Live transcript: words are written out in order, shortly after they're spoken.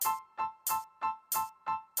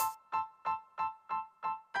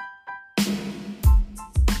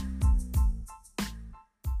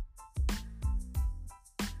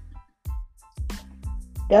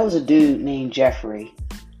There was a dude named Jeffrey.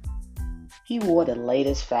 He wore the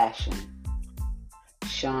latest fashion.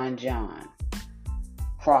 Sean John,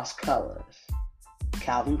 Cross Colors,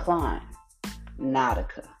 Calvin Klein,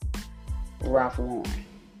 Nautica, Ralph Lauren.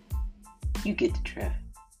 You get the drift.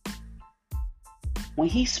 When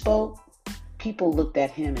he spoke, people looked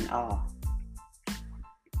at him in awe.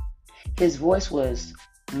 His voice was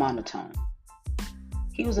monotone.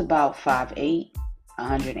 He was about 5'8",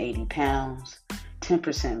 180 pounds,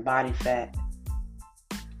 10% body fat,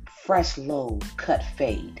 fresh low cut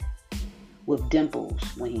fade, with dimples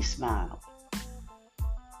when he smiled.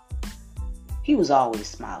 He was always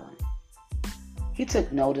smiling. He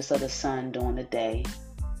took notice of the sun during the day.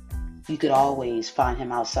 You could always find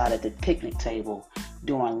him outside at the picnic table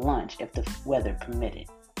during lunch if the weather permitted.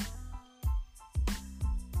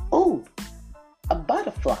 Ooh, a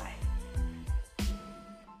butterfly.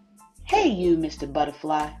 Hey you, Mr.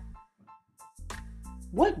 Butterfly.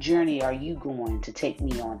 What journey are you going to take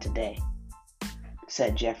me on today?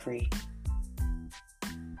 Said Jeffrey.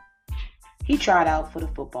 He tried out for the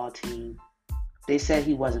football team. They said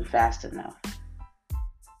he wasn't fast enough.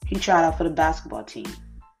 He tried out for the basketball team.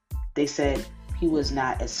 They said he was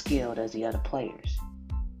not as skilled as the other players.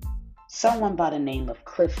 Someone by the name of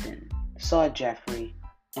Clifton saw Jeffrey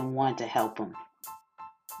and wanted to help him.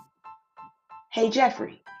 Hey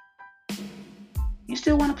Jeffrey, you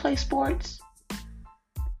still want to play sports?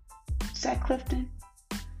 Said Clifton.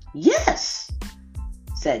 Yes,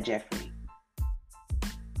 said Jeffrey.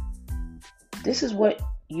 This is what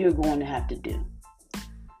you're going to have to do.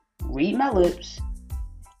 Read my lips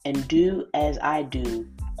and do as I do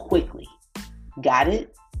quickly. Got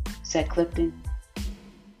it? Said Clifton.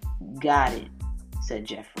 Got it, said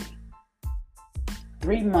Jeffrey.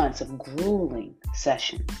 3 months of grueling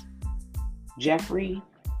sessions. Jeffrey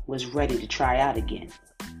was ready to try out again.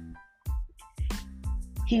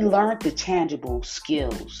 He learned the tangible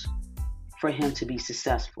skills for him to be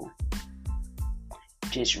successful.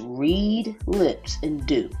 Just read lips and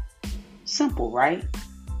do. Simple, right?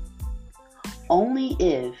 Only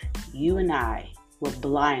if you and I were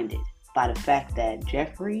blinded by the fact that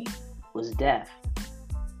Jeffrey was deaf.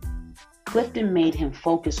 Clifton made him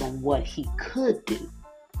focus on what he could do.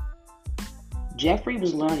 Jeffrey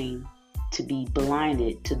was learning to be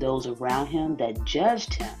blinded to those around him that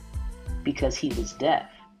judged him because he was deaf.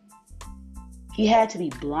 He had to be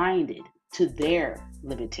blinded to their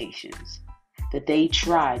limitations that they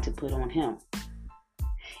tried to put on him.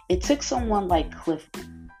 It took someone like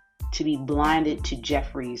Clifton to be blinded to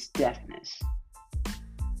Jeffrey's deafness.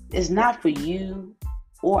 It's not for you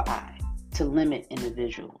or I to limit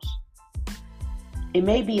individuals. It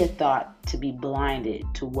may be a thought to be blinded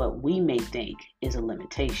to what we may think is a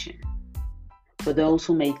limitation. For those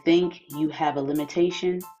who may think you have a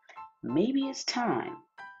limitation, maybe it's time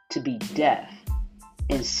to be deaf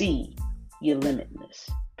and see your limitless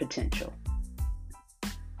potential.